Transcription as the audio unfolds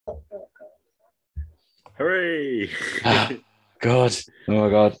Hooray! Ah, God, oh my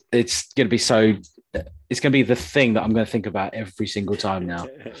God, it's going to be so. It's going to be the thing that I'm going to think about every single time now.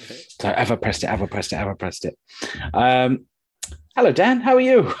 So ever pressed it, ever pressed it, ever pressed it. Um, Hello, Dan. How are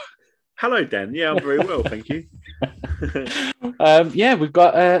you? Hello, Dan. Yeah, I'm very well, thank you. Yeah, we've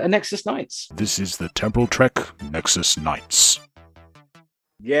got a Nexus Knights. This is the Temporal Trek Nexus Knights.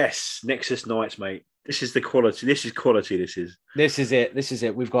 Yes, Nexus Knights, mate. This is the quality. This is quality. This is. This is it. This is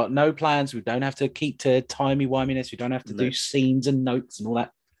it. We've got no plans. We don't have to keep to timey-wiminess. We don't have to do scenes and notes and all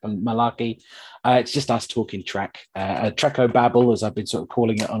that malarkey. It's just us talking track, Treco Babble, as I've been sort of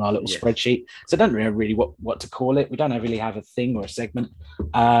calling it on our little spreadsheet. So I don't really what to call it. We don't really have a thing or a segment,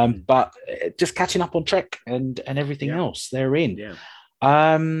 but just catching up on Trek and everything else therein.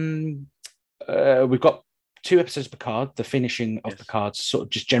 Yeah. We've got 2 episodes of Picard, the finishing of Picard, sort of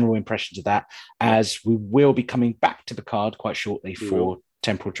just general impressions of that, as we will be coming back to Picard quite shortly for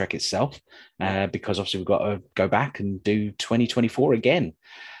Temporal Trek itself, because obviously we've got to go back and do 2024 again.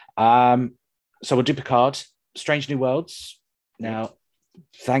 So we'll do Picard, Strange New Worlds. Now,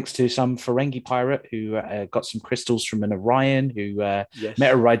 thanks to some Ferengi pirate who got some crystals from an Orion, who met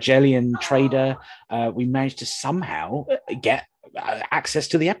a Rigelian trader, we managed to somehow get access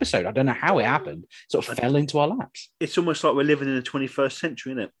to the episode. I don't know how it happened. Sort of fell into our laps. It's almost like we're living in the 21st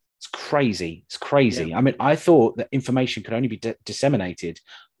century, isn't it? It's crazy. It's crazy. Yeah. I mean, I thought that information could only be disseminated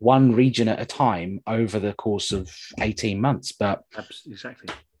one region at a time over the course of 18 months, but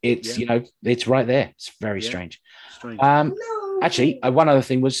exactly. It's it's right there. It's very strange. Actually, one other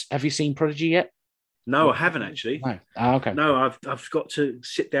thing was, have you seen Prodigy yet? No, I haven't actually. No. Oh, okay. No, I've got to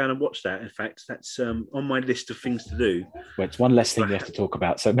sit down and watch that. In fact, that's on my list of things to do. Well, it's one less thing we have to talk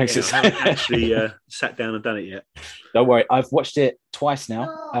about, so it makes it. I haven't actually sat down and done it yet. Don't worry, I've watched it twice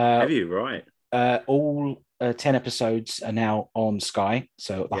now. Have you? Right. All 10 episodes are now on Sky,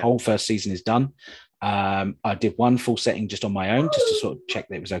 so the whole first season is done. I did one full setting just on my own, just to sort of check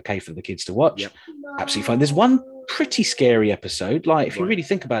that it was okay for the kids to watch. Yep. Absolutely fine. There's one pretty scary episode. Like, if you really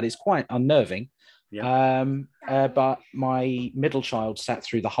think about it, it's quite unnerving. Yeah. But my middle child sat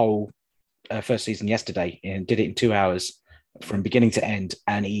through the whole first season yesterday and did it in 2 hours from beginning to end,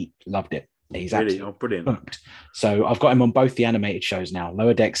 and he loved it. He's really brilliant. Hooked. So I've got him on both the animated shows now,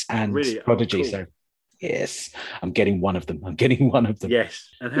 Lower Decks and Prodigy. Cool. So yes, I'm getting one of them. Yes.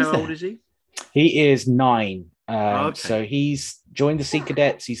 And how old is he? He is 9. So he's joined the Sea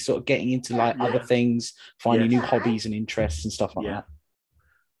Cadets. He's sort of getting into like other things, finding new hobbies and interests and stuff like that.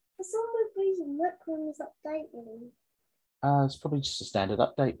 For some reason, what was update really? It's probably just a standard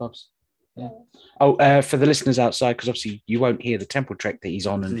update, Bobs. Yeah. Oh, for the listeners outside, because obviously you won't hear the Temporal Trek that he's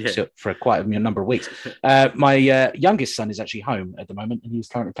on for quite a number of weeks. My youngest son is actually home at the moment, and he's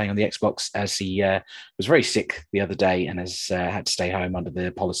currently playing on the Xbox, as he was very sick the other day and has had to stay home under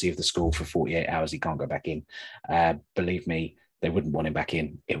the policy of the school for 48 hours. He can't go back in. Believe me, they wouldn't want him back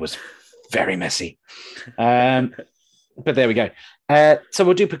in. It was very messy. But there we go. So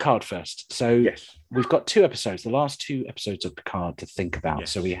we'll do Picard first. So we've got 2 episodes, the last 2 episodes of Picard to think about.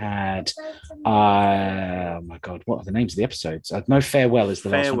 Yes. So we had, oh my God, what are the names of the episodes? I know Farewell is the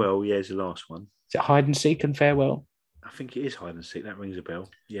last one. Farewell, is the last one. Is it Hide and Seek and Farewell? I think it is Hide and Seek. That rings a bell.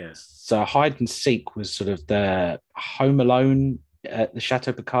 Yeah. So Hide and Seek was sort of the Home Alone at the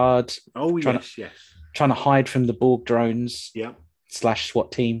Chateau Picard. Oh, yes. Trying to hide from the Borg drones. Yeah. /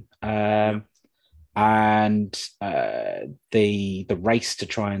 SWAT team. And the race to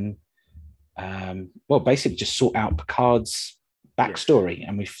try and basically just sort out Picard's backstory,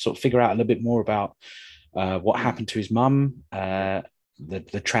 and we sort of figure out a little bit more about what happened to his mum,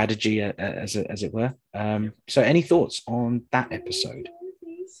 the tragedy, as it were. So any thoughts on that episode?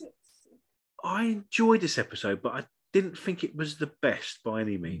 I enjoyed this episode, but I didn't think it was the best by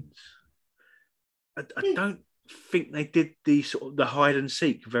any means. I don't think they did the sort of the hide and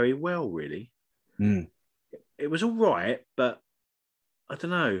seek very well, really. It was all right, but I don't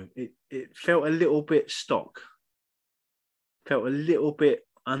know. It felt a little bit stock. Felt a little bit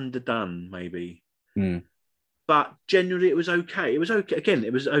underdone, maybe. But generally, it was okay. It was okay. Again,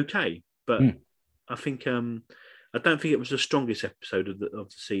 it was okay. But I think I don't think it was the strongest episode of the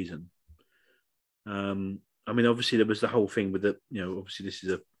season. I mean, obviously, there was the whole thing with obviously this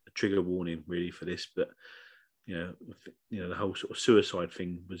is a trigger warning really for this, but the whole sort of suicide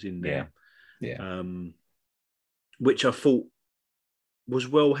thing was in there. Yeah. Which I thought was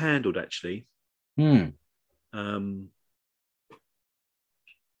well handled, actually. I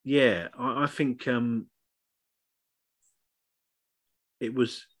think it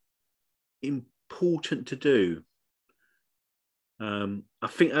was important to do. I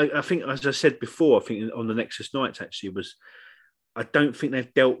think, as I said before, I think on the Nexus Knights actually I don't think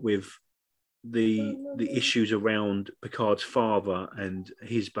they've dealt with the issues around Picard's father and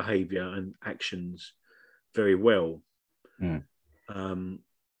his behaviour and actions very well. Mm. And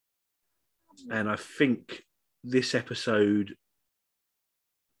I think this episode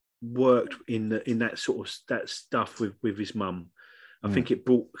worked in that sort of that stuff with his mum. I think it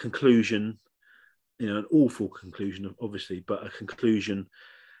brought a conclusion, an awful conclusion, obviously, but a conclusion,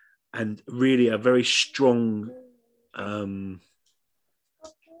 and really a very strong.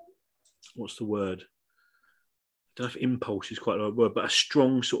 What's the word? I don't know if impulse is quite the right word, but a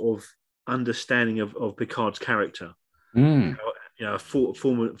strong sort of understanding of Picard's character. A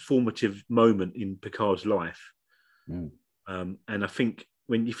formative moment in Picard's life. And I think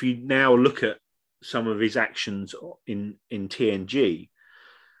if you now look at some of his actions in TNG,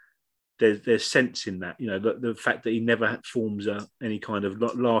 there's sense in that. The fact that he never forms any kind of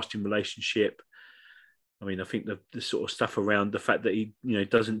lasting relationship. I mean, I think the sort of stuff around the fact that he,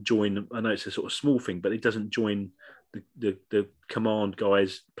 doesn't join. I know it's a sort of small thing, but he doesn't join the command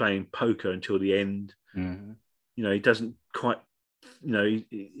guys playing poker until the end. He doesn't quite.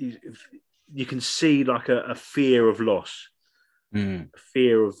 You can see like a fear of loss, a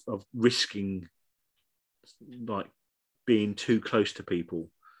fear of risking, like being too close to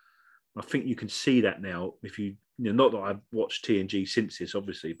people. I think you can see that now. If not that I've watched TNG since this,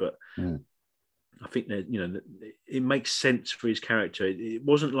 obviously, but. I think that it makes sense for his character. It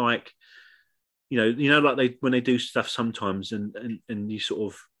wasn't like like when they do stuff sometimes, and you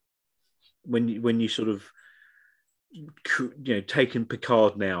sort of when you sort of taking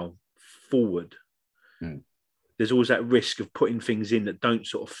Picard now forward, there's always that risk of putting things in that don't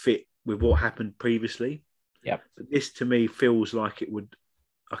sort of fit with what happened previously. Yeah, but this to me feels like it would.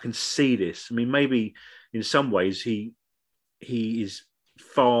 I can see this. I mean, maybe in some ways he is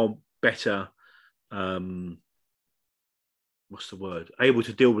far better. What's the word? Able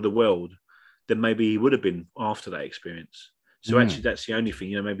to deal with the world than maybe he would have been after that experience. So actually, that's the only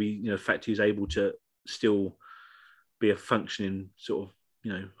thing. Maybe the fact he's able to still be a functioning sort of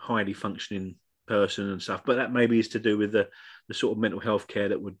highly functioning person and stuff. But that maybe is to do with the sort of mental health care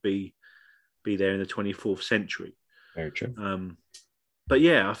that would be there in the 24th century. Very true. But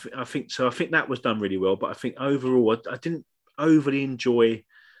yeah, I think so. I think that was done really well. But I think overall, I didn't overly enjoy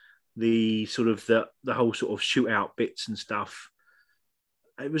the sort of the whole sort of shootout bits and stuff.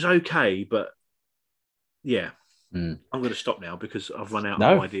 It was okay, but yeah, I'm going to stop now because I've run out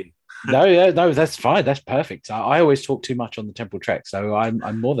of idea. no, that's fine. That's perfect. I always talk too much on the Temporal Trek, so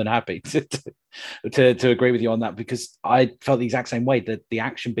I'm more than happy to agree with you on that, because I felt the exact same way, that the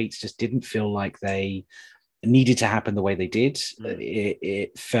action beats just didn't feel like they needed to happen the way they did.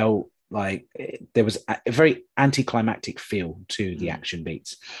 It felt like there was a very anticlimactic feel to the action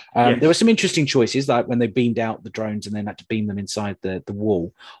beats. There were some interesting choices, like when they beamed out the drones and then had to beam them inside the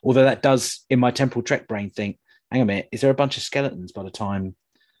wall. Although that does, in my Temporal Trek brain, think, hang on a minute, is there a bunch of skeletons by the time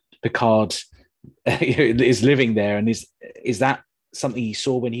Picard is living there? And is that something he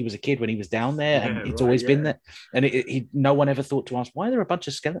saw when he was a kid, when he was down there, and it's always been there? And no one ever thought to ask, why are there a bunch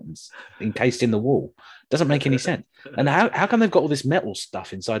of skeletons encased in the wall? Doesn't make any sense. And how come they've got all this metal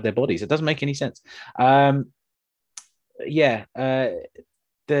stuff inside their bodies? It doesn't make any sense. The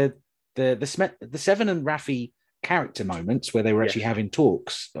Seven and Raffi character moments where they were actually having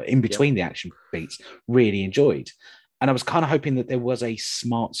talks in between the action beats, really enjoyed. And I was kind of hoping that there was a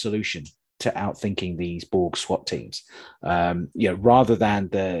smart solution to outthinking these Borg SWAT teams, rather than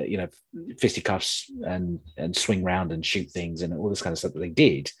the fisticuffs and swing round and shoot things and all this kind of stuff that they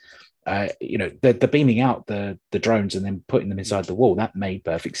did. The beaming out the drones and then putting them inside the wall, that made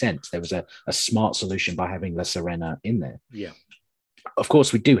perfect sense. There was a smart solution by having La Sirena in there. Yeah. Of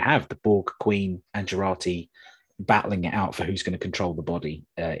course, we do have the Borg Queen and Jurati battling it out for who's going to control the body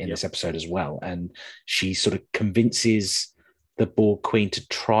in this episode as well. And she sort of convinces the Borg Queen to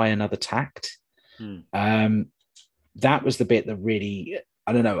try another tact. That was the bit that really,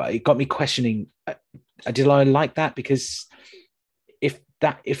 I don't know, it got me questioning. Did I like that? Because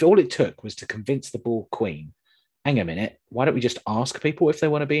if all it took was to convince the Borg Queen, hang a minute, why don't we just ask people if they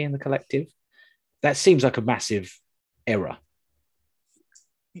want to be in the collective? That seems like a massive error.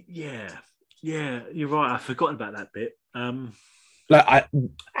 Yeah, you're right. I've forgotten about that bit.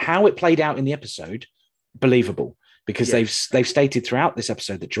 How it played out in the episode, believable, because they've stated throughout this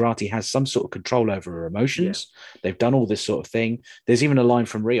episode that Jurati has some sort of control over her emotions. They've done all this sort of thing. There's even a line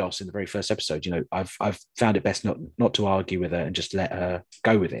from Rios in the very first episode. I've found it best not to argue with her and just let her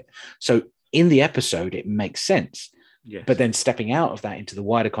go with it. So in the episode, it makes sense. Yes. But then stepping out of that into the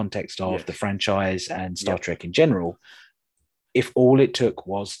wider context of the franchise and Star Trek in general, if all it took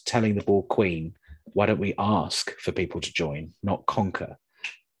was telling the Borg Queen, why don't we ask for people to join, not conquer?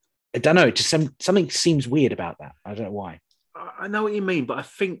 I don't know. Just something seems weird about that. I don't know why. I know what you mean, but I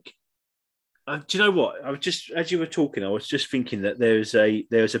think. Do you know what? I was just as you were talking, I was just thinking that there's a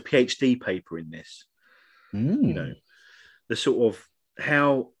PhD paper in this. You know, the sort of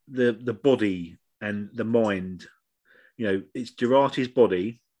how the body and the mind. You know, it's Jurati's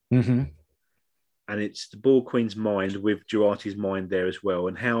body, Mm-hmm. and it's the Borg Queen's mind with Jurati's mind there as well.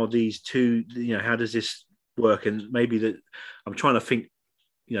 And how these two, you know, how does this work? And maybe that I'm trying to think,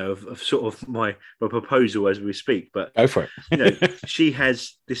 you know, of sort of my proposal as we speak. But Go for it. you know, she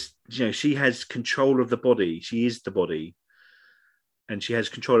has this, you know, she has control of the body. She is the body, and she has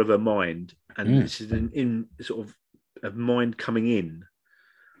control of her mind. And this is in sort of a mind coming in.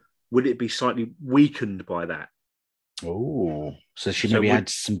 Would it be slightly weakened by that? Oh, so she maybe had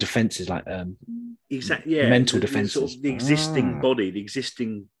some defenses like exactly, yeah, mental the defenses. sort of the existing body, the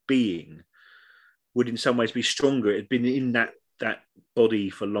existing being, would in some ways be stronger. It had been in that body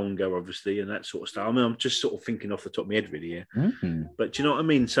for longer, obviously, and that sort of stuff. I mean, I'm just sort of thinking off the top of my head, really, here. Mm-hmm. But do you know what I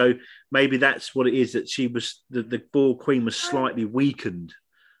mean? So maybe that's what it is, that she was the Borg Queen was slightly weakened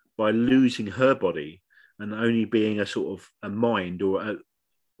by losing her body and only being a sort of a mind, or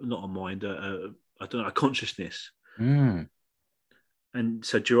not a mind, I don't know, a consciousness. And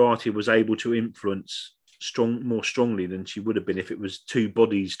so Jurati was able to influence more strongly than she would have been if it was two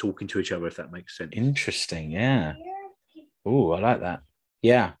bodies talking to each other, if that makes sense. Interesting, yeah. Oh, I like that.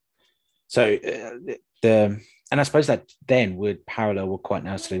 Yeah. So and I suppose that then would parallel quite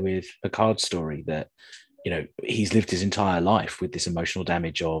nicely with Picard's story, that, you know, he's lived his entire life with this emotional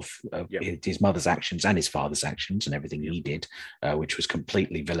damage of his mother's actions and his father's actions and everything he did, which was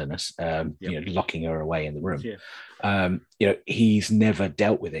completely villainous, you know, locking her away in the room. You know, he's never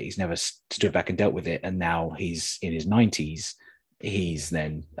dealt with it. He's never stood back and dealt with it. And now he's in his 90s. He's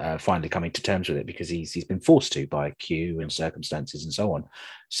then finally coming to terms with it because he's been forced to by Q and circumstances and so on.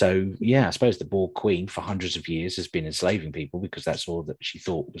 So, yeah, I suppose the Borg Queen for hundreds of years has been enslaving people because that's all that she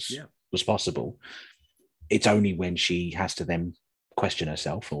thought was possible. It's only when she has to then question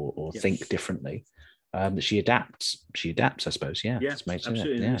herself or think differently that she adapts. She adapts, I suppose. Yeah,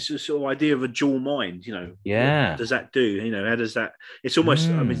 absolutely. It's a sort of idea of a dual mind. You know, what does that do? You know, how does that? It's almost.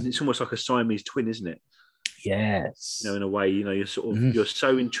 I mean, it's almost like a Siamese twin, isn't it? Yes. You know, in a way, you know, you're sort of you're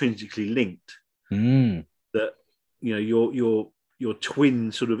so intrinsically linked that, you know, your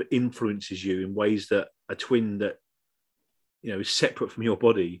twin sort of influences you in ways that a twin that, you know, is separate from your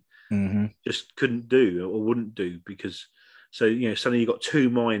body just couldn't do or wouldn't do, because so, you know, suddenly you've got two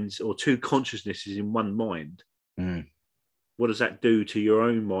minds or two consciousnesses in one mind. What does that do to your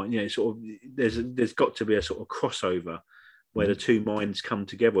own mind? You know, sort of there's got to be a sort of crossover where the two minds come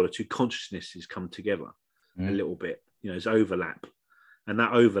together, or the two consciousnesses come together a little bit. You know, there's overlap, and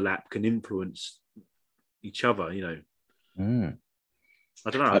that overlap can influence each other. You know, I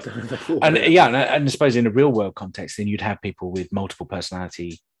don't know. And I suppose in a real world context, then you'd have people with multiple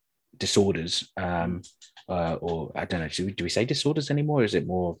personality disorders, or I don't know. Do we say disorders anymore? Or is it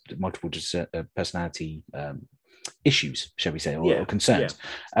more multiple personality issues, shall we say, or concerns?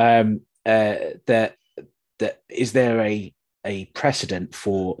 That is there a precedent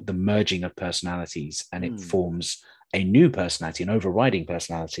for the merging of personalities, and it forms a new personality, an overriding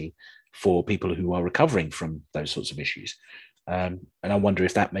personality for people who are recovering from those sorts of issues. And I wonder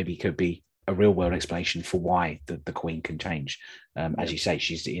if that maybe could be a real world explanation for why the Queen can change. As you say,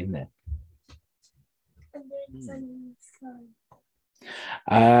 she's in there.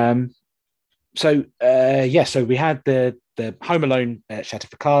 So we had the Home Alone Chateau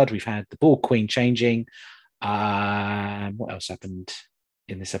Picard. We've had the Borg Queen changing. What else happened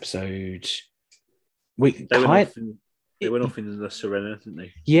in this episode? They went off in La Serena, didn't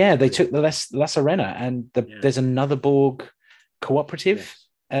they? Yeah, they took the La Serena, and there's another Borg cooperative.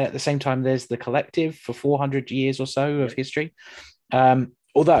 At the same time, there's the Collective for 400 years or so of history.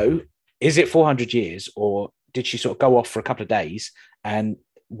 Although, is it 400 years, or did she sort of go off for a couple of days? And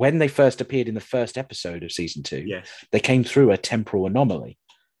when they first appeared in the first episode of season 2, they came through a temporal anomaly.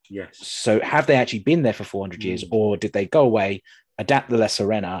 Yes. So have they actually been there for 400 years, or did they go away, adapt the La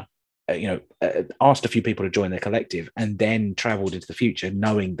Serena, asked a few people to join their collective, and then traveled into the future,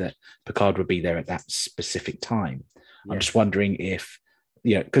 knowing that Picard would be there at that specific time? I'm just wondering if,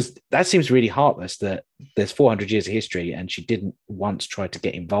 because that seems really heartless that there's 400 years of history and she didn't once try to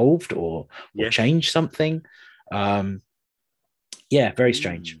get involved or change something. Very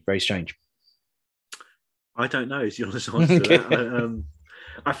strange. Very strange. I don't know is the honest answer to that.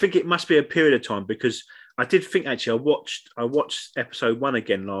 I think it must be a period of time, because I did think, actually, I watched episode 1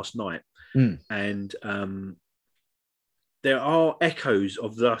 again last night, and there are echoes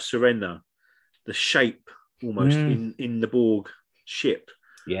of the Serena, the shape almost in the Borg ship.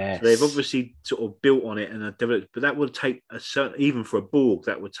 Yeah. So they've obviously sort of built on it and developed, but that would take a certain, even for a Borg,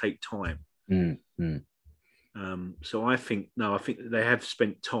 that would take time. So I think they have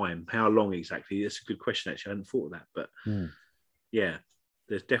spent time. How long exactly? That's a good question. Actually, I hadn't thought of that, but yeah,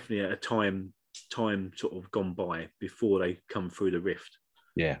 there's definitely a time sort of gone by before they come through the rift.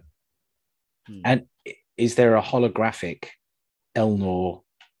 Yeah. And is there a holographic Elnor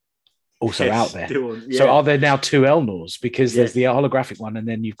also out there? So are there now two Elnors? Because there's the holographic one, and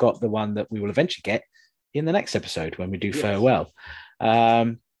then you've got the one that we will eventually get in the next episode when we do Farewell.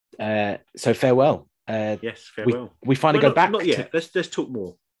 So Farewell. Yes, Farewell. We finally go back. Not yet. Let's talk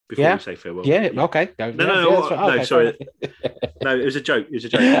more before we say farewell. Yeah. Okay. No. Sorry. No, it was a joke. As a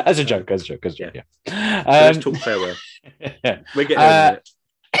joke. Yeah. So let's talk farewell. We're getting over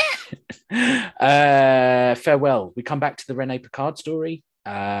it. Farewell. We come back to the Rene Picard story.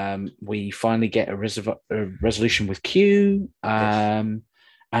 We finally get a resolution with Q. And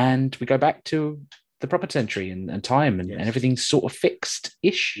we go back to the proper century and time and everything's sort of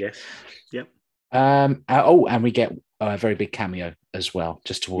fixed-ish. Yes. Yep. And we get a very big cameo as well,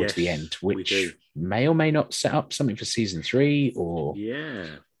 just towards the end, which may or may not set up something for season 3, or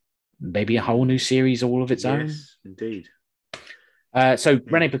maybe a whole new series all of its own. Yes, indeed. So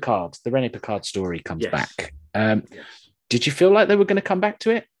Rene Picard, the Rene Picard story comes back. Did you feel like they were going to come back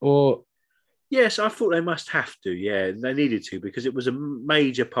to it, or? Yes, I thought they must have to. Yeah, they needed to, because it was a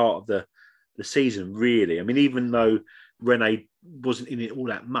major part of the season, really. I mean, even though Rene wasn't in it all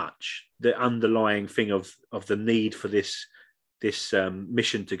that much, the underlying thing of the need for this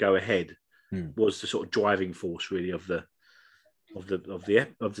mission to go ahead was the sort of driving force, really, of the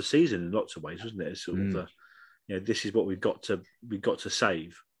season in lots of ways, wasn't it? It's sort of this is what we've got to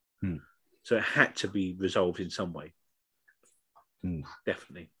save. So it had to be resolved in some way.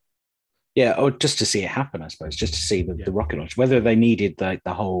 Definitely. Yeah, or just to see it happen, I suppose, just to see the rocket launch. Whether they needed the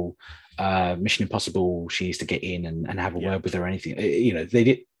whole Mission Impossible, she needs to get in and have a word with her or anything.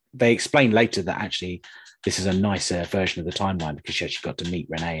 They explained later that actually this is a nicer version of the timeline because she actually got to meet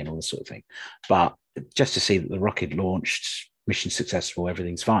Rene and all this sort of thing. But just to see that the rocket launched, mission successful,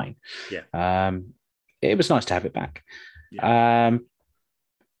 everything's fine. Yeah. It was nice to have it back. Yeah.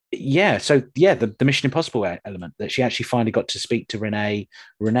 The Mission Impossible element, that she actually finally got to speak to Rene.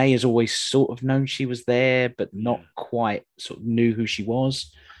 Rene has always sort of known she was there, but not quite sort of knew who she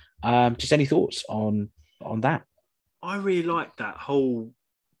was. Just any thoughts on that? I really liked that whole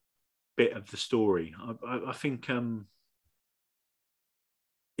bit of the story. I think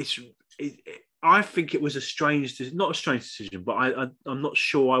I think it was not a strange decision, but I'm not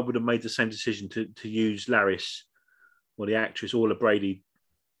sure I would have made the same decision to use Laris or the actress Orla Brady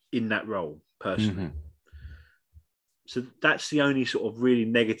in that role personally. So that's the only sort of really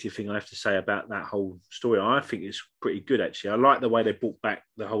negative thing I have to say about that whole story. I think it's pretty good, actually. I like the way they brought back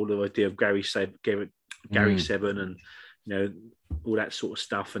the whole idea of Gary Seven and all that sort of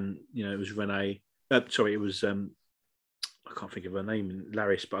stuff. And it was Rene. It was I can't think of her name in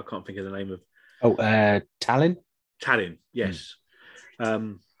Laris, but I can't think of the name of. Tallinn. Tallinn, yes.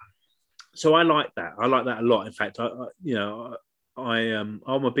 So I like that. I like that a lot. In fact, I'm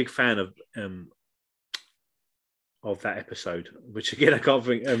a big fan of that episode, which again I can't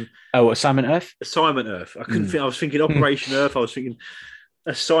think. Assignment Earth. Assignment Earth. I couldn't think. I was thinking Operation Earth. I was thinking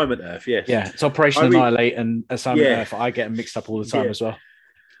Assignment Earth. Yes. Yeah, it's Operation Annihilate and Assignment Earth. I get them mixed up all the time as well.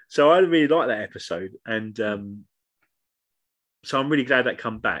 So I really like that episode, and so I'm really glad that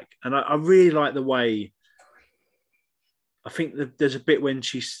come back. And I really like the way. I think that there's a bit when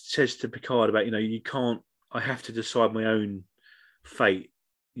she says to Picard about you can't. I have to decide my own fate.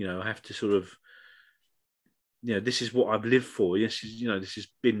 I have to sort of. This is what I've lived for. Yes, this has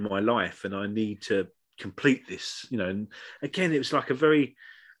been my life, and I need to complete this. And again, it was like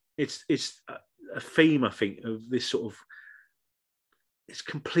it's a theme, I think, of this sort of. It's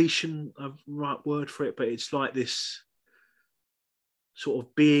completion of the right word for it, but it's like this sort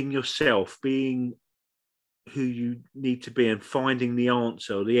of being yourself, being who you need to be, and finding the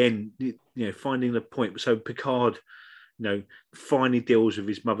answer, the end. Finding the point. So Picard, finally deals with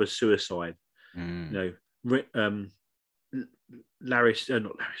his mother's suicide.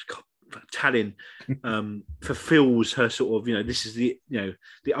 Tallinn fulfills her sort of this is the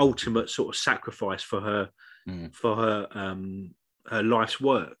ultimate sort of sacrifice for her her life's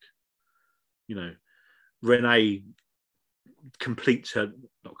work. Rene not completes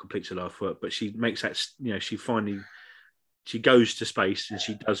her life work, but she makes that she goes to space and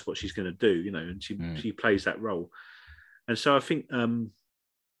she does what she's going to do, and she plays that role. And so I think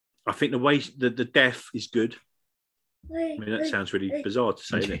the way the death is good. I mean, that sounds really bizarre to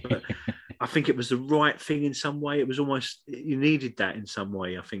say, isn't it? But I think it was the right thing in some way. It was almost, you needed that in some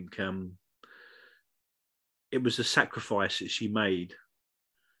way. I think it was a sacrifice that she made,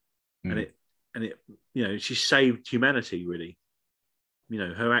 and it, she saved humanity. Really,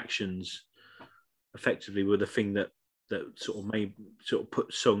 her actions effectively were the thing that sort of made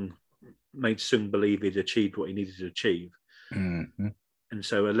Sung believe he'd achieved what he needed to achieve, and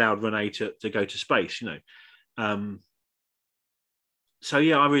so allowed Renee to go to space. So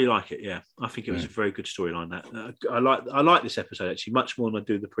yeah, I really like it. Yeah, I think it was a very good storyline. That I like this episode actually much more than I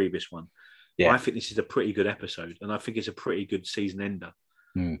do the previous one. Yeah, I think this is a pretty good episode, and I think it's a pretty good season ender.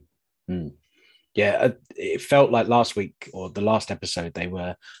 Yeah, it felt like last week or the last episode they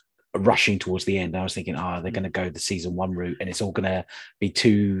were rushing towards the end. I was thinking, they're going to go the season 1 route, and it's all going to be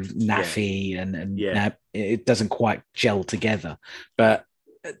too naffy, and it doesn't quite gel together. But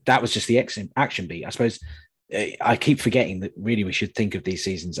that was just the action beat, I suppose. I keep forgetting that really we should think of these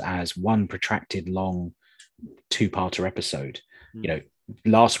seasons as one protracted, long 2-parter episode.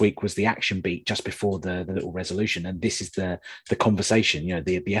 Last week was the action beat just before the little resolution, and this is the conversation.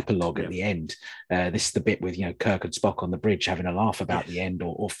 The epilogue at the end. This is the bit with Kirk and Spock on the bridge having a laugh about the end,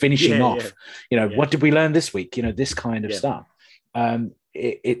 or finishing off. What did we learn this week? This kind of stuff.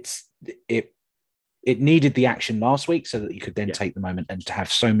 It needed the action last week so that you could then take the moment and to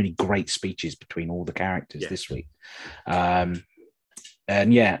have so many great speeches between all the characters this week. The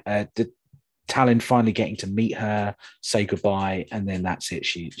Talon finally getting to meet her, say goodbye, and then that's it.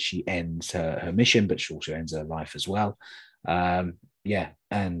 She ends her mission, but she also ends her life as well. And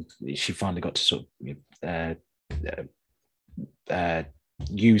she finally got to sort of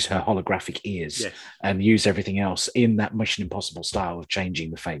use her holographic ears and use everything else in that Mission Impossible style of changing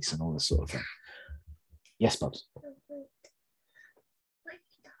the face and all this sort of thing. Yes, Bubs.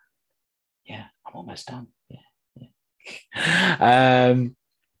 Yeah, I'm almost done.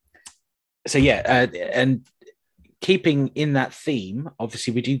 And keeping in that theme,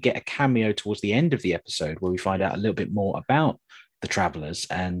 obviously we do get a cameo towards the end of the episode where we find out a little bit more about the travelers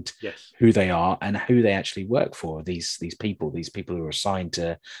and who they are and who they actually work for. These people who are assigned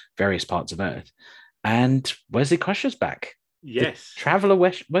to various parts of Earth. And Wesley Crusher's back. Yes, the traveler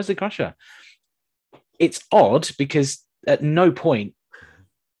Wesley Crusher. It's odd because at no point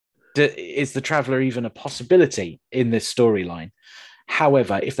is the traveler even a possibility in this storyline.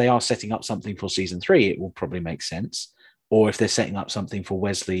 However, if they are setting up something for season 3, it will probably make sense. Or if they're setting up something for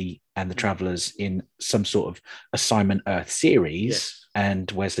Wesley and the travelers in some sort of Assignment Earth series,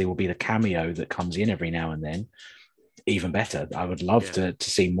 and Wesley will be the cameo that comes in every now and then, even better. I would love to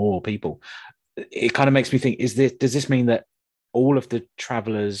see more people. It kind of makes me think, does this mean that all of the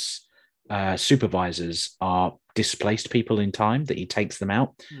travelers' supervisors are displaced people in time, that he takes them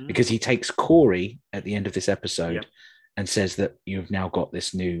out? Because he takes Corey at the end of this episode and says that you've now got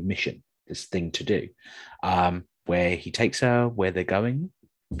this new mission, this thing to do, where he takes her, where they're going.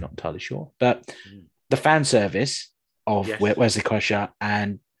 I'm not entirely sure. But the fan service of Wesley Crusher,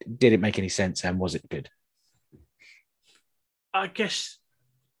 and did it make any sense, and was it good? I guess,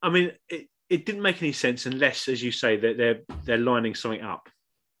 I mean, it didn't make any sense unless, as you say, that they're lining something up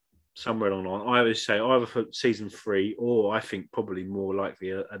somewhere along the line. I always say either for season 3, or I think probably more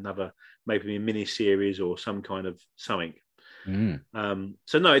likely another, maybe a mini series or some kind of something.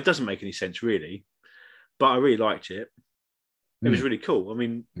 So no, it doesn't make any sense really, but I really liked it. It was really cool. I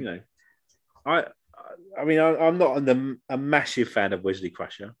mean, I'm not a massive fan of Wesley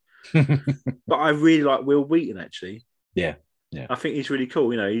Crusher, but I really like Will Wheaton actually. Yeah. I think he's really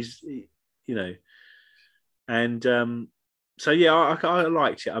cool. And so yeah, I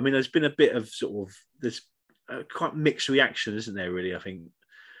liked it. I mean, there's been a bit of there's quite mixed reaction, isn't there? Really, I think.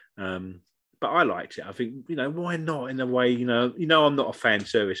 But I liked it. I think why not? In a way, I'm not a fan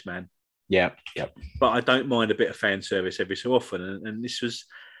service man. Yeah. But I don't mind a bit of fan service every so often, and this was,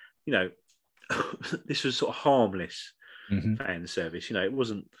 this was sort of harmless fan service. It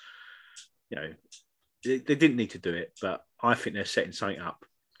wasn't, they didn't need to do it, but I think they're setting something up.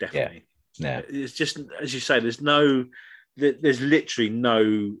 Definitely. Yeah. It's just, as you say, there's literally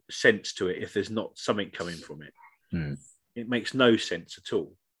no sense to it if there's not something coming from it. It makes no sense at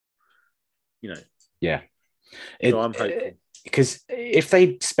all. Yeah. So I'm hoping, because if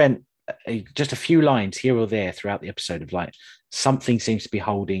they spent just a few lines here or there throughout the episode of like something seems to be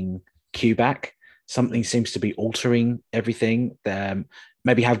holding Q back, something seems to be altering everything,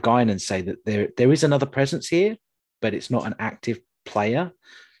 maybe have Guinan say that there is another presence here, but it's not an active player,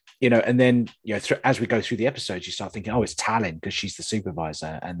 and then as we go through the episodes, you start thinking, oh, it's Talon because she's the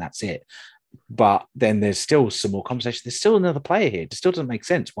supervisor and that's it. But then there's still some more conversation. There's still another player here. It still doesn't make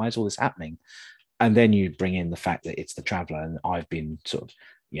sense. Why is all this happening? And then you bring in the fact that it's the traveler, and I've been sort of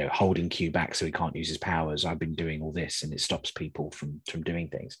holding Q back so he can't use his powers. I've been doing all this, and it stops people from doing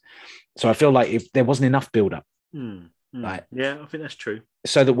things. So I feel like if there wasn't enough build up, right? Yeah, I think that's true.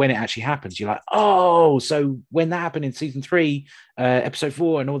 So that when it actually happens, you're like, oh, so when that happened in season 3, episode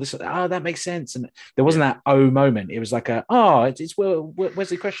 4, and all this, that makes sense. And there wasn't that moment. It was like it's Will,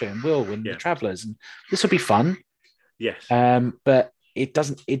 Wesley Crusher and Will and the Travelers, and this will be fun. Yes. But it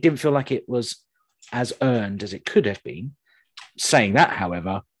didn't feel like it was as earned as it could have been. Saying that,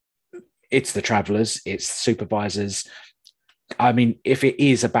 however, it's the Travelers, it's supervisors. I mean, if it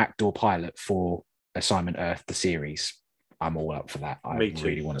is a backdoor pilot for Assignment Earth, the series, I'm all up for that. I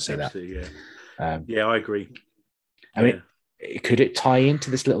really want to see that. Yeah, I agree. I mean, could it tie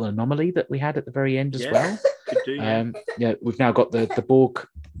into this little anomaly that we had at the very end as well? Could do, we've now got the Borg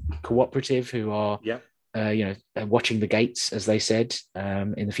cooperative who are, watching the gates, as they said,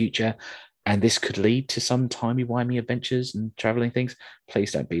 in the future. And this could lead to some timey-wimey adventures and traveling things.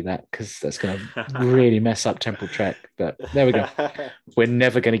 Please don't be that, because that's going to really mess up Temporal Trek. But there we go. We're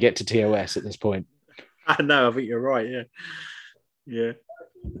never going to get to TOS at this point. I know. I think you're right. Yeah.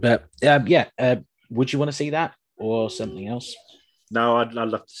 But would you want to see that or something else? No, I'd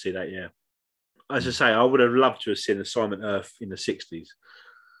love to see that. Yeah. As I say, I would have loved to have seen Assignment Earth in the 60s.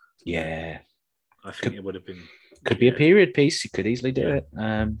 Yeah. I think it would have been. Could be a period piece. You could easily do it.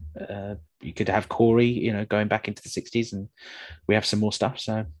 You could have Corey, going back into the 60s, and we have some more stuff.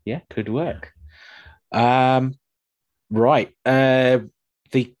 So yeah, could work. Right. The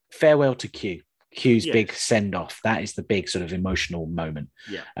farewell to Q. Q's big send off. That is the big sort of emotional moment.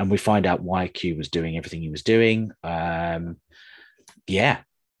 Yeah. And we find out why Q was doing everything he was doing. Goodbye,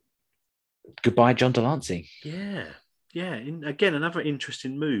 John Delancey. Yeah. Yeah. Again, another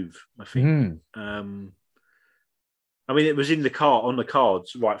interesting move, I think. I mean, it was on the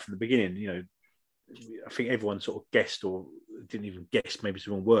cards right from the beginning. I think everyone sort of guessed, or didn't even guess, maybe it's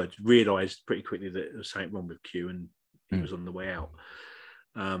the wrong word, realised pretty quickly that there was something wrong with Q, and he was on the way out.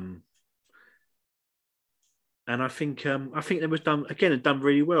 And I think it was done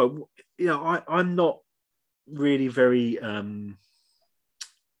really well. I'm not really very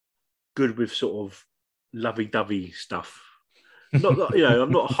good with sort of lovey-dovey stuff. Not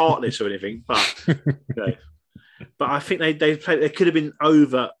I'm not heartless or anything, but but I think they could have been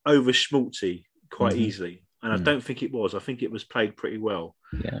over schmaltzy quite easily, and I don't think it was. I think it was played pretty well.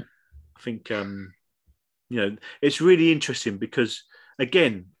 Yeah, I think it's really interesting because,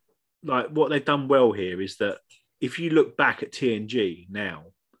 again, like what they've done well here is that if you look back at TNG now,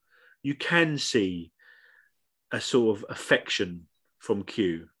 you can see a sort of affection from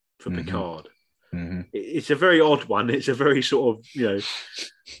Q for Picard. It's a very odd one. It's a very sort of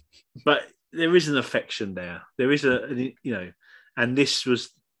but there is an affection there. There is and this was.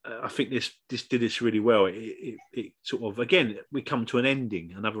 I think this did this really well. It sort of, again, we come to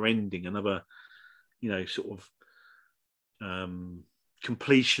another sort of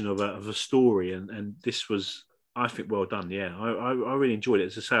completion of a story, and this was, I think, well done. Yeah, I really enjoyed it.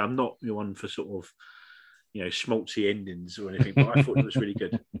 As I say, I'm not one for sort of schmaltzy endings or anything, but I thought it was really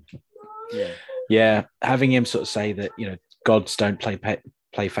good. Yeah. Having him sort of say that gods don't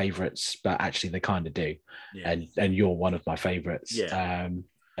play favorites, but actually they kind of do, and you're one of my favorites.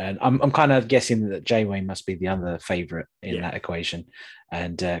 And I'm kind of guessing that Janeway must be the other favorite in that equation,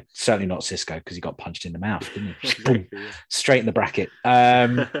 and certainly not Sisko, because he got punched in the mouth, didn't he? Boom, straight in the bracket.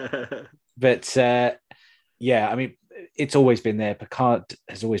 But I mean, it's always been there. Picard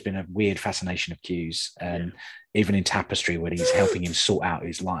has always been a weird fascination of Q's, and even in Tapestry, when he's helping him sort out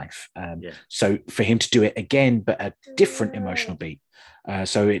his life. So for him to do it again, but a different emotional beat.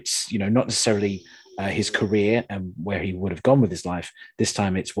 So it's not necessarily his career and where he would have gone with his life. This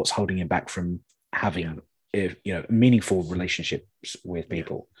time it's what's holding him back from having meaningful relationships with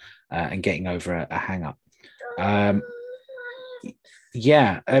people and getting over a hang up.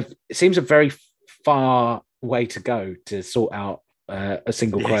 It seems a very far way to go to sort out a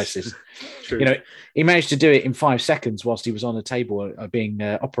single crisis. True. He managed to do it in 5 seconds whilst he was on a table being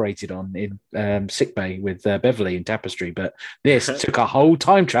operated on in sickbay with Beverly in Tapestry, but this took a whole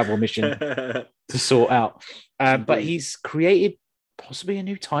time travel mission to sort out. But he's created possibly a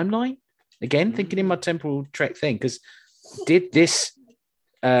new timeline. Again, thinking in my Temporal Trek thing, because did this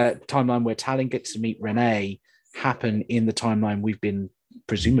timeline where Tallinn gets to meet Renee happen in the timeline we've been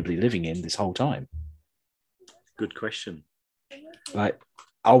presumably living in this whole time? Good question. Like,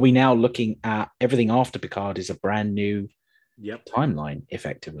 are we now looking at everything after Picard is a brand new timeline,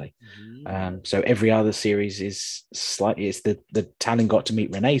 effectively? So every other series is slightly, it's the Tallinn got to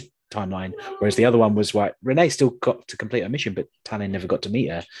meet Renee timeline, whereas the other one was Renee still got to complete her mission, but Tallinn never got to meet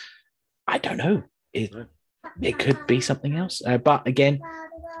her. I don't know. It could be something else. But again,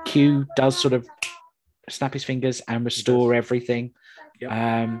 Q does sort of snap his fingers and restore everything.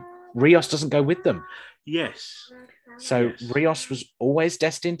 Yep. Rios doesn't go with them. Yes. So Yes. Rios was always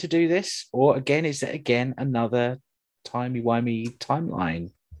destined to do this, or again, is it again another timey-wimey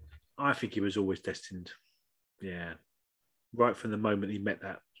timeline? I think he was always destined. Yeah. Right from the moment he met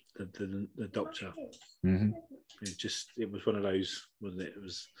the doctor. Mm-hmm. It was one of those, wasn't it? It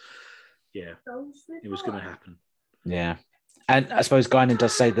was going to happen. Yeah. And I suppose Guinan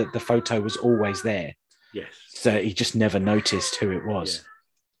does say that the photo was always there. Yes. So he just never noticed who it was.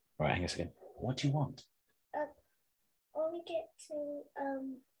 Yeah. Right, hang on a second. What do you want? I want to get to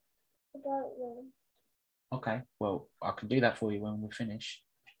the boat room. Okay, well, I can do that for you when we finish.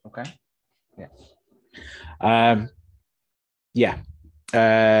 Okay? Yeah.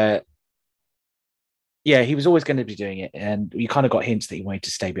 He was always going to be doing it, and you kind of got hints that he wanted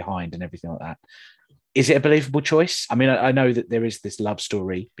to stay behind and everything like that. Is it a believable choice? I mean, I know that there is this love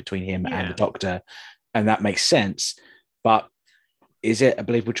story between him and the Doctor, and that makes sense, but is it a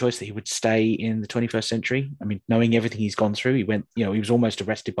believable choice that he would stay in the 21st century? I mean, knowing everything he's gone through, he was almost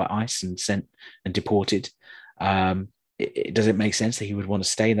arrested by ICE and sent and deported. Does it make sense that he would want to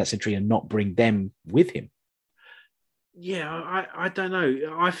stay in that century and not bring them with him? Yeah, I don't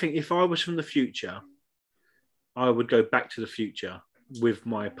know. I think if I was from the future, I would go back to the future with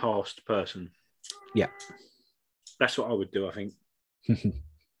my past person. Yeah. That's what I would do, I think.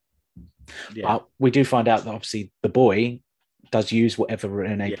 But we do find out that obviously the boy does use whatever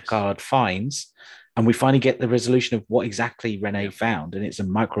Rene Picard finds, and we finally get the resolution of what exactly Rene found, and it's a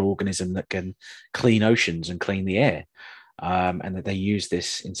microorganism that can clean oceans and clean the air, and that they use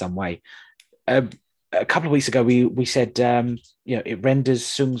this in some way. A couple of weeks ago, we said it renders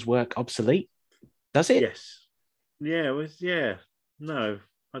Sung's work obsolete. Does it? Yes. Yeah. No,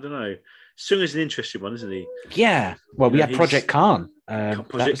 I don't know. Sung is an interesting one, isn't he? Yeah. Well, we had Project Khan.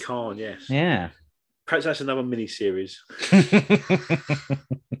 Project Khan, yes. Yeah. Perhaps that's another mini-series.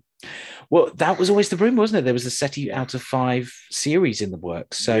 Well, that was always the rumor, wasn't it? There was a SETI out of 5 series in the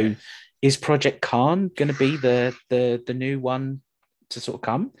works. So is Project Khan going to be the new one to sort of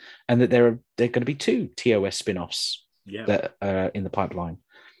come? And that there are going to be 2 TOS spin-offs that are in the pipeline?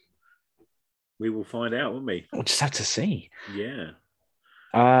 We will find out, won't we? We'll just have to see. Yeah.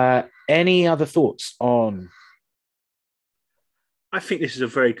 Any other thoughts on? I think this is a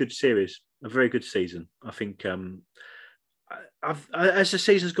very good series, a very good season. I think as the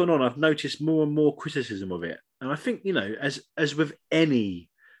season's gone on, I've noticed more and more criticism of it. And I think, as with any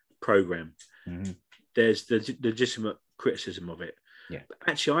program, there's the legitimate criticism of it. Yeah. But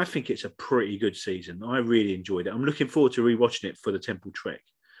actually, I think it's a pretty good season. I really enjoyed it. I'm looking forward to rewatching it for the Temple Trek.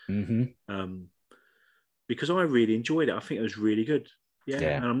 Because I really enjoyed it. I think it was really good. Yeah.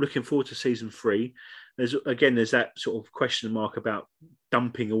 And I'm looking forward to season 3. There's that sort of question mark about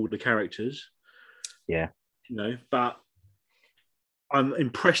dumping all the characters. Yeah. But I'm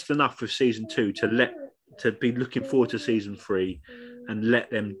impressed enough with season 2 to be looking forward to season 3 and let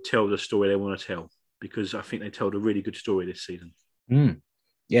them tell the story they want to tell, because I think they told a really good story this season.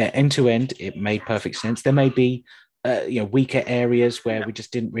 Yeah, end to end, it made perfect sense. There may be weaker areas where we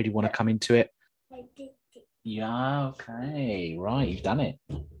just didn't really want to come into it. Yeah, okay, right, you've done it.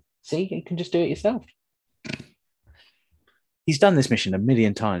 See, you can just do it yourself. He's done this mission a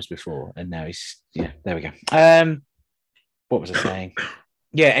million times before, and now there we go. What was I saying?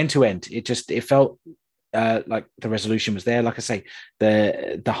 Yeah, end to end, it felt like the resolution was there. Like I say,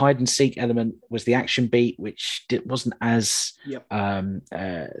 the hide and seek element was the action beat, which wasn't as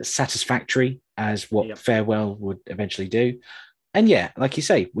satisfactory as what Farewell would eventually do. And like you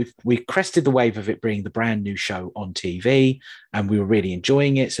say, we crested the wave of it being the brand new show on TV, and we were really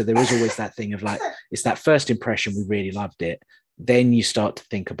enjoying it. So there is always that thing of like, it's that first impression, we really loved it. Then you start to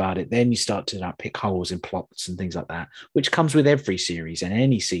think about it. Then you start to pick holes in plots and things like that, which comes with every series and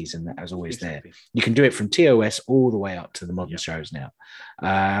any season that is always there. You can do it from TOS all the way up to the modern shows now.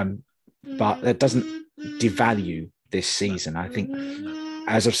 But that doesn't devalue this season. I think,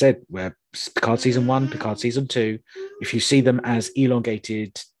 as I've said, we're Picard season 1, Picard season 2. If you see them as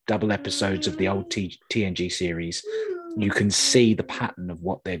elongated double episodes of the old TNG series, you can see the pattern of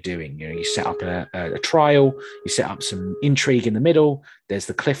what they're doing. You set up a trial, you set up some intrigue in the middle. There's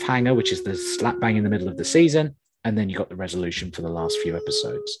the cliffhanger, which is the slap bang in the middle of the season, and then you got the resolution for the last few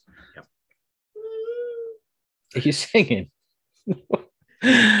episodes. Yep. Are you singing?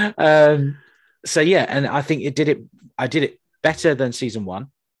 And I think I did it better than season 1.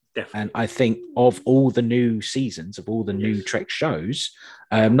 Definitely. And I think of all the new seasons, of all the new Trek shows,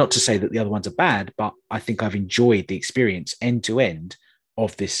 not to say that the other ones are bad, but I think I've enjoyed the experience end to end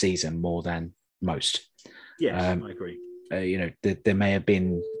of this season more than most. Yes, I agree. There may have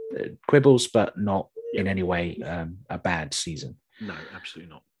been quibbles, but not Yeah. in any way a bad season. No,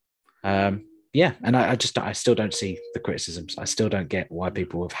 absolutely not. Yeah, and I still don't see the criticisms. I still don't get why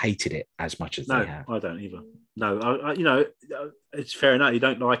people have hated it as much as No, they have. I don't either. No, it's fair enough. You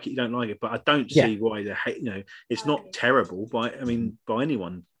don't like it, but I don't Yeah. see why they hate. It's not terrible by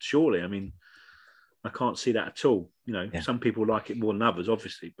anyone. Surely, I can't see that at all. Yeah. Some people like it more than others,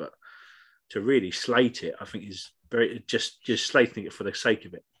 obviously, but to really slate it, I think is very just slating it for the sake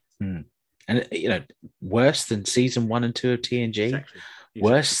of it. And worse than season 1 and 2 of TNG. Exactly.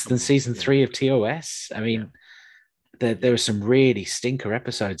 Worse than season 3 of TOS. There were some really stinker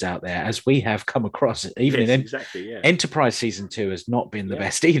episodes out there, as we have come across. Even in Enterprise season 2 has not been the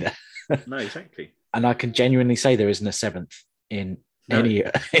best either. No, exactly. And I can genuinely say there isn't a 7th in any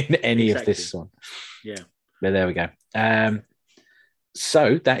of this one. Yeah. But there we go.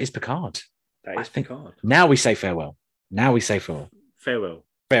 So that is Picard. That is Picard. Now we say farewell. Farewell. Farewell.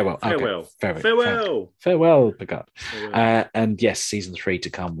 Farewell, Picard. Farewell. And yes, season 3 to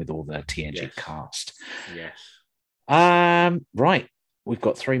come with all the TNG cast. Yes. Right. We've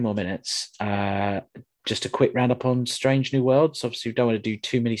got 3 more minutes. Just a quick roundup on Strange New Worlds. Obviously, we don't want to do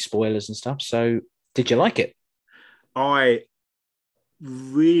too many spoilers and stuff. So, did you like it? I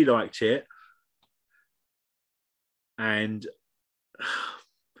really liked it. And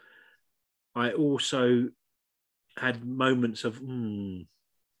I also had moments of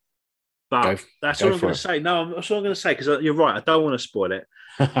but that's all I'm going to say. No, that's all I'm going to say, because you're right. I don't want to spoil it.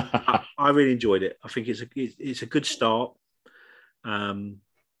 I really enjoyed it. I think it's a good start. It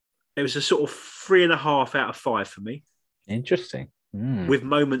was a sort of 3.5 out of 5 for me. Interesting. With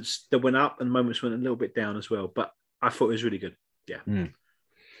moments that went up and moments went a little bit down as well. But I thought it was really good. Yeah.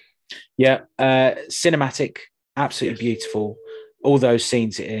 Yeah. Cinematic, absolutely beautiful. All those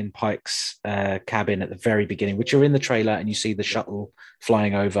scenes in Pike's cabin at the very beginning, which are in the trailer, and you see the shuttle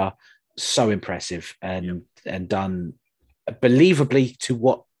flying over. So impressive and done believably to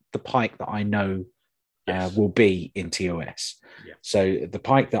what the Pike that I know will be in TOS. Yeah. So the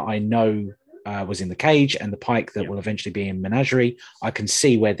Pike that I know was in the cage, and the Pike that will eventually be in Menagerie, I can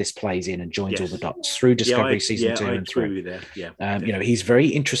see where this plays in and joins all the dots through Discovery season 2 and 3. He's a very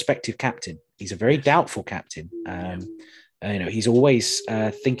introspective captain. He's a very doubtful captain. He's always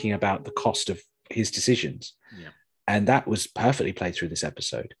thinking about the cost of his decisions. And that was perfectly played through this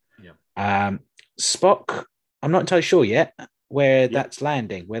episode. Spock, I'm not entirely sure yet where that's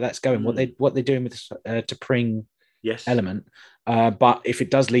landing, where that's going, what they're doing with this T'Pring element. But if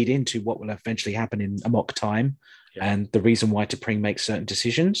it does lead into what will eventually happen in Amok Time, and the reason why T'Pring makes certain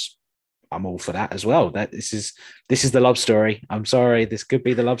decisions, I'm all for that as well. That this is the love story. I'm sorry, this could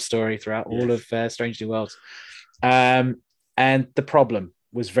be the love story throughout all of Strange New Worlds. And the problem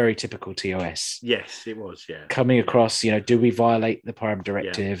was very typical TOS. Yes, it was. Yeah, coming across, do we violate the Pyram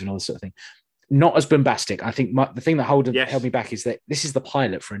Directive and all this sort of thing? Not as bombastic. I think the thing that held me back is that this is the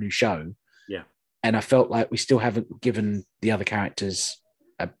pilot for a new show. Yeah, and I felt like we still haven't given the other characters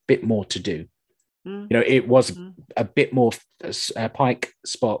a bit more to do. It was a bit more Pike,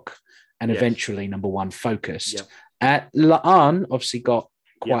 Spock, and eventually number 1 focused. La'an obviously got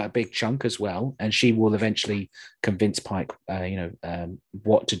quite a big chunk as well, and she will eventually convince Pike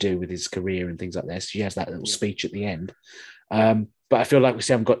what to do with his career and things like this. She has that little speech at the end, but I feel like we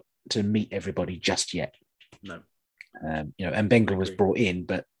still haven't got to meet everybody just yet. No. And Bengal was brought in,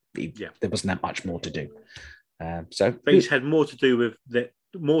 but there wasn't that much more to do. So he's had more to do with that.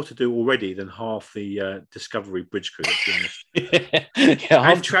 More to do already than half the Discovery bridge crew.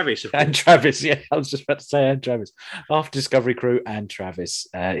 And Travis, of course. And Travis. Yeah, I was just about to say, and Travis. Half Discovery crew and Travis.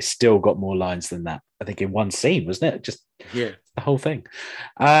 It's still got more lines than that. I think in one scene, wasn't it? Just the whole thing.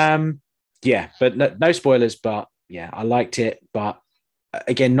 But no spoilers. But I liked it. But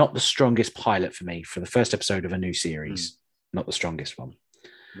again, not the strongest pilot for me for the first episode of a new series. Not the strongest one.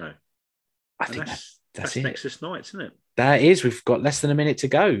 No, I think that's it. Nexus Nights, isn't it? That is. We've got less than a minute to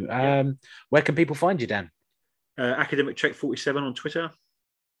go. Where can people find you, Dan? Academic Trek 47 on Twitter.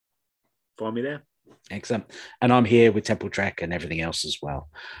 Find me there. Excellent. And I'm here with Temple Trek and everything else as well.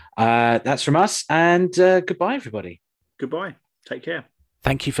 That's from us. And goodbye, everybody. Goodbye. Take care.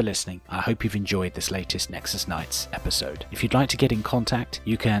 Thank you for listening. I hope you've enjoyed this latest Nexus Nights episode. If you'd like to get in contact,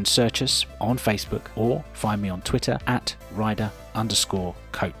 you can search us on Facebook or find me on Twitter at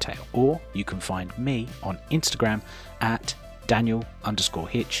rider_coattail. Or you can find me on Instagram at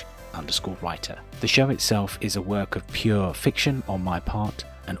Daniel_Hitch_writer. The show itself is a work of pure fiction on my part,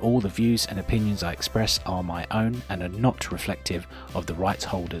 and all the views and opinions I express are my own and are not reflective of the rights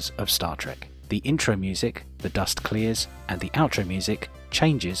holders of Star Trek. The intro music, The Dust Clears, and the outro music,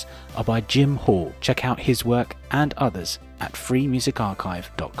 Changes are by Jim Hall. Check out his work and others at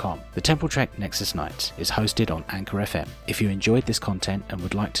freemusicarchive.com. The Temple Trek Nexus Nights is hosted on Anchor FM. If you enjoyed this content and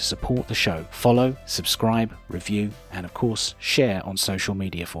would like to support the show, follow, subscribe, review, and of course, share on social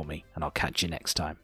media for me, and I'll catch you next time.